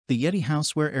The Yedi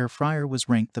Houseware Air Fryer was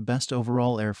ranked the best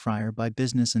overall air fryer by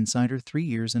Business Insider 3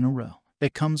 years in a row.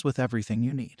 It comes with everything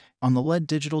you need. On the LED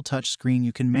digital touchscreen,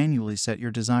 you can manually set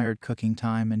your desired cooking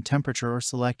time and temperature or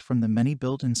select from the many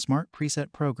built-in smart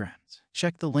preset programs.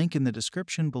 Check the link in the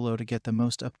description below to get the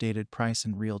most updated price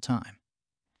in real time.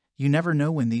 You never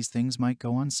know when these things might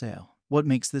go on sale. What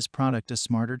makes this product a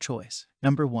smarter choice?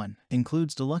 Number 1.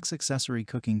 Includes Deluxe Accessory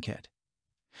Cooking Kit.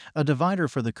 A divider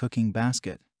for the cooking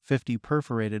basket, 50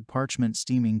 perforated parchment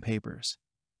steaming papers,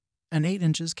 an 8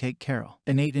 inches cake carrel,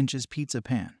 an 8 inches pizza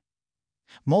pan,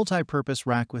 multi-purpose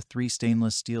rack with 3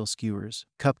 stainless steel skewers,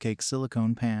 cupcake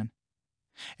silicone pan,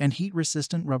 and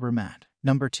heat-resistant rubber mat.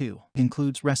 Number 2.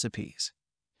 Includes recipes.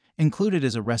 Included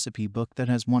is a recipe book that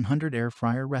has 100 air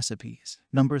fryer recipes.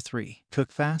 Number 3.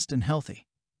 Cook fast and healthy.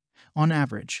 On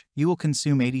average, you will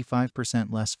consume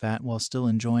 85% less fat while still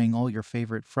enjoying all your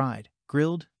favorite fried,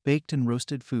 grilled, baked, and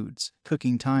roasted foods.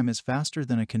 Cooking time is faster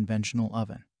than a conventional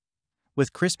oven,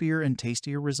 with crispier and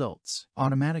tastier results.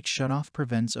 Automatic shutoff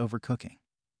prevents overcooking.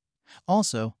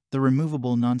 Also, the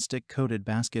removable nonstick coated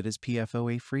basket is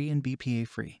PFOA-free and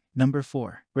BPA-free. Number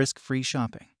 4. Risk-free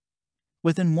shopping.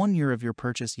 Within 1 year of your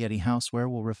purchase, Yedi Houseware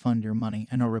will refund your money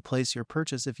and/or replace your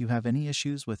purchase if you have any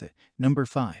issues with it. Number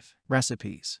 5.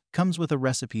 Recipes. Comes with a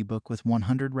recipe book with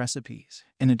 100 recipes.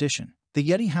 In addition, the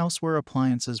Yedi Houseware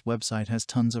Appliances website has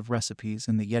tons of recipes,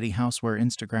 and the Yedi Houseware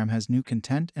Instagram has new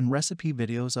content and recipe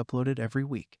videos uploaded every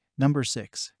week. Number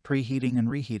 6. Preheating and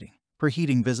reheating.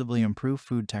 Preheating visibly improves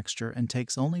food texture and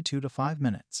takes only 2 to 5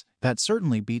 minutes. That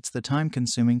certainly beats the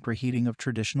time-consuming preheating of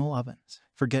traditional ovens.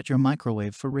 Forget your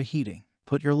microwave for reheating.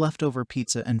 Put your leftover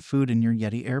pizza and food in your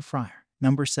Yedi air fryer.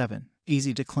 Number 7.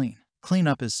 Easy to clean.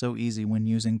 Cleanup is so easy when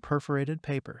using perforated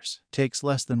papers. Takes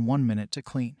less than 1 minute to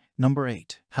clean. Number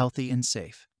 8. Healthy and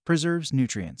safe. Preserves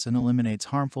nutrients and eliminates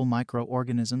harmful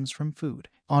microorganisms from food.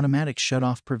 Automatic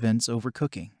shutoff prevents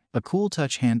overcooking. A cool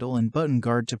touch handle and button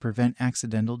guard to prevent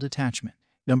accidental detachment.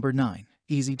 Number 9.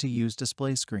 Easy to use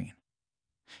display screen.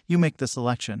 You make the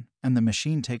selection, and the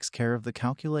machine takes care of the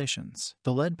calculations.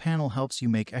 The LED panel helps you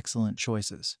make excellent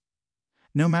choices,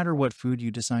 no matter what food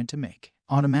you decide to make.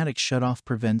 Automatic shutoff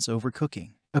prevents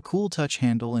overcooking. A cool touch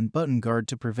handle and button guard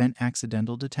to prevent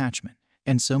accidental detachment.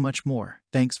 And so much more.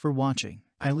 Thanks for watching.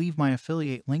 I leave my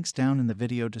affiliate links down in the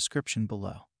video description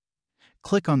below.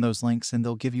 Click on those links and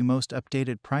they'll give you most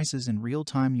updated prices in real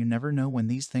time. You never know when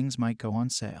these things might go on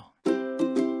sale.